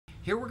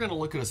Here we're going to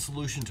look at a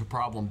solution to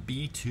problem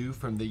B2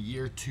 from the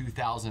year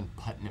 2000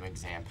 Putnam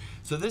Exam.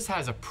 So this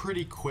has a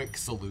pretty quick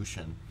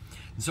solution.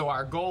 So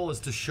our goal is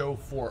to show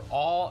for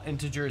all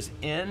integers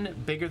n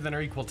bigger than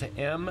or equal to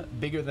m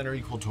bigger than or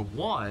equal to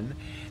 1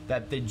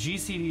 that the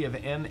GCD of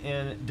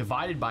mn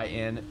divided by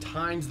n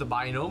times the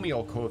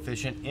binomial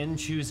coefficient n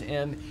choose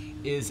m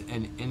is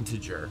an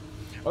integer.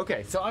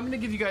 Okay, so I'm going to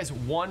give you guys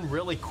one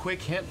really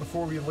quick hint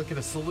before we look at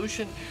a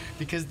solution,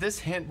 because this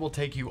hint will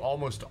take you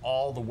almost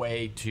all the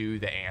way to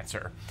the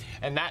answer.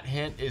 And that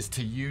hint is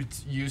to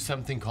use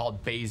something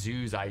called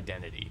Bézout's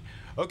identity.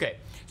 Okay,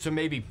 so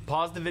maybe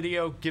pause the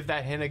video, give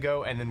that hint a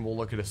go, and then we'll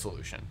look at a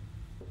solution.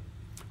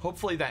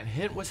 Hopefully that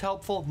hint was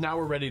helpful. Now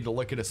we're ready to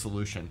look at a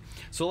solution.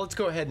 So let's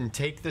go ahead and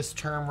take this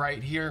term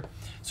right here.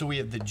 So we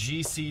have the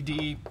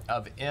GCD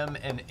of m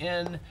and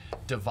n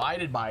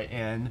divided by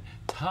n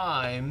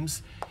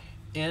times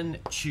n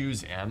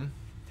choose m,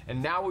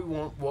 and now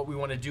what we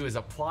want to do is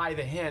apply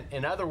the hint.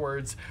 In other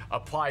words,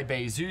 apply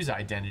Bézout's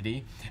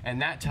identity, and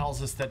that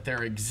tells us that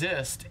there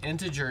exist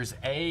integers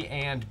a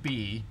and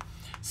b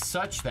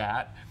such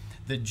that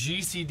the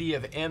GCD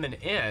of m and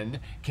n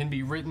can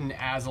be written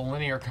as a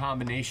linear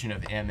combination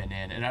of m and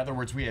n. In other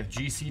words, we have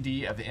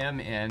GCD of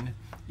mn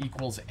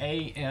equals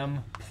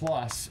am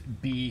plus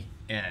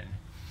bn.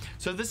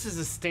 So this is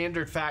a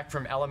standard fact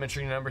from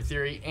elementary number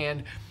theory,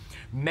 and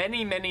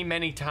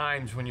many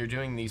times when you're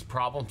doing these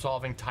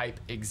problem-solving type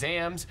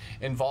exams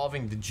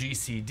involving the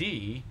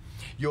GCD,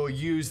 you'll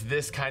use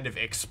this kind of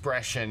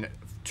expression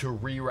to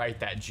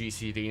rewrite that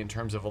GCD in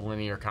terms of a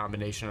linear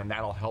combination, and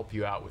that'll help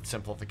you out with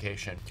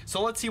simplification.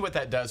 So let's see what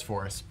that does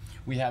for us.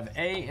 We have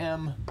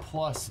am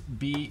plus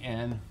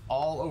bn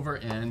all over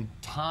n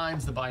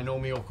times the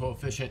binomial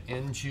coefficient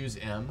n choose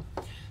m.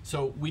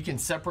 So we can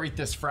separate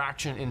this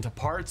fraction into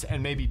parts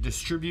and maybe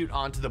distribute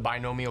onto the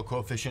binomial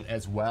coefficient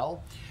as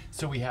well.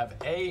 So we have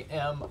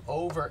am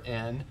over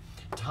n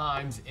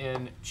times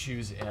n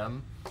choose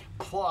m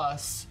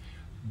plus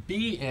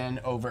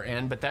bn over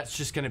n, but that's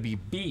just going to be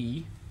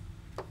b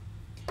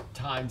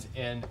times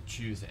n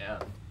choose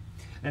m.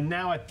 And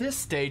now at this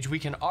stage we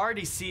can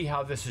already see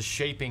how this is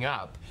shaping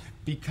up,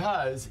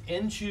 because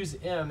n choose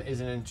m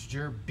is an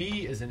integer,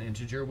 b is an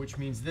integer, which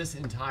means this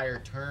entire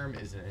term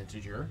is an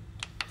integer.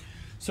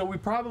 So we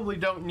probably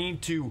don't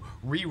need to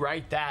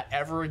rewrite that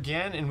ever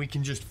again, and we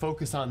can just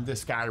focus on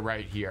this guy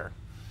right here.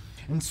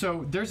 And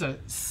so there's a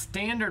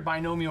standard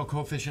binomial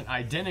coefficient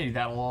identity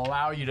that will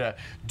allow you to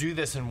do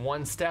this in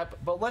one step,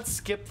 but let's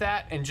skip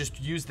that and just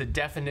use the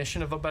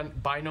definition of a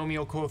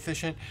binomial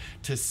coefficient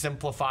to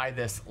simplify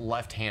this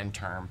left-hand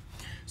term.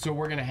 So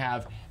we're going to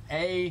have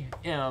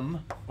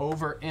am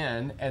over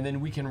n, and then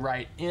we can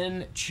write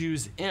n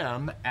choose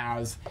m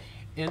as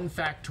n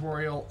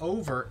factorial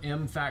over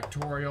m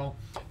factorial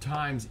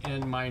times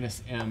n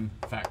minus m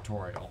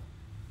factorial.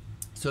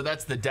 So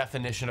that's the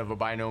definition of a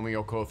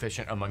binomial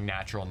coefficient among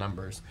natural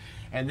numbers.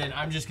 And then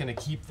I'm just going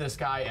to keep this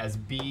guy as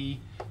b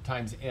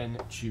times n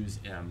choose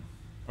m.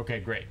 Okay,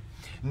 great.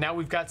 Now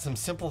we've got some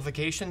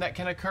simplification that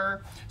can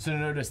occur. So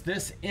notice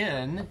this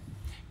n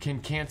can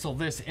cancel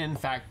this n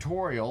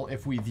factorial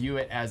if we view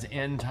it as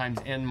n times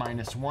n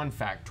minus 1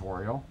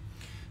 factorial.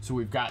 So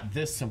we've got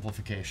this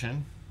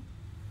simplification.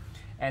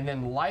 And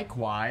then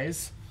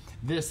likewise,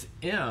 this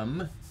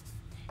m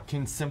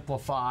can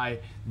simplify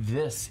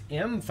this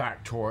m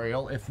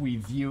factorial if we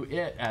view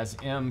it as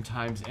m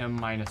times m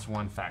minus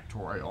 1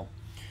 factorial.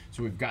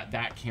 So we've got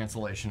that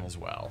cancellation as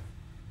well.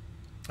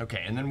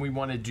 Okay, and then we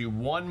want to do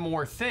one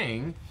more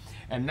thing,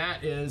 and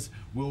that is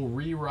we'll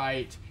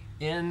rewrite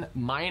n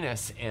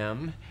minus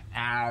m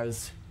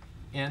as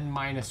n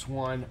minus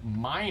 1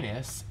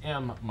 minus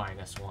m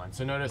minus 1.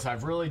 So notice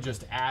I've really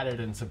just added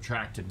and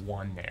subtracted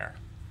 1 there.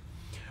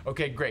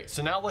 Okay, great.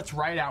 So now let's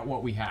write out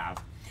what we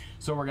have.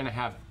 So we're going to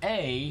have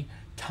a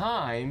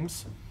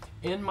times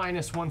n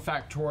minus 1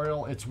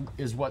 factorial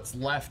is what's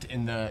left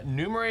in the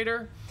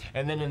numerator,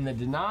 and then in the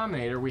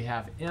denominator we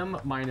have m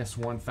minus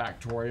 1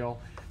 factorial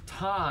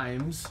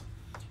times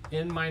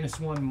n minus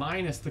 1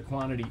 minus the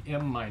quantity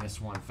m minus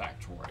 1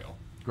 factorial.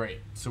 Great,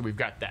 so we've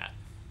got that.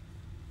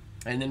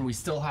 And then we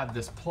still have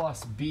this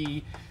plus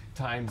b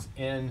times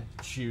n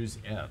choose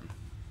m.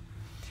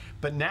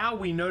 But now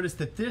we notice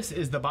that this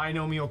is the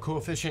binomial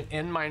coefficient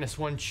n minus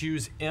 1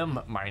 choose m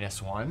minus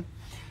 1.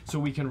 So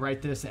we can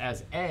write this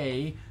as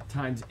a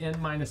times n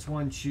minus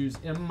 1 choose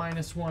m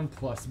minus 1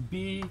 plus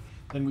b.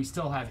 Then we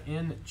still have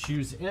n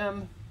choose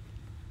m.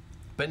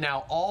 But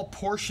now all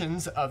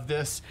portions of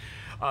this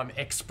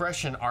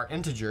expression are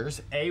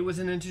integers. A was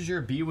an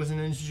integer, b was an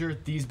integer.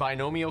 These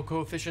binomial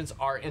coefficients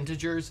are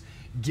integers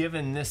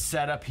given this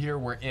setup here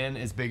where n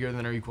is bigger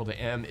than or equal to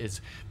m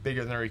is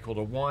bigger than or equal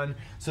to 1.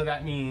 So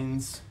that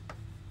means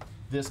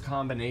this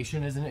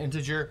combination is an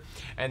integer,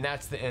 and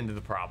that's the end of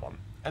the problem.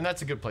 And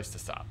that's a good place to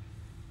stop.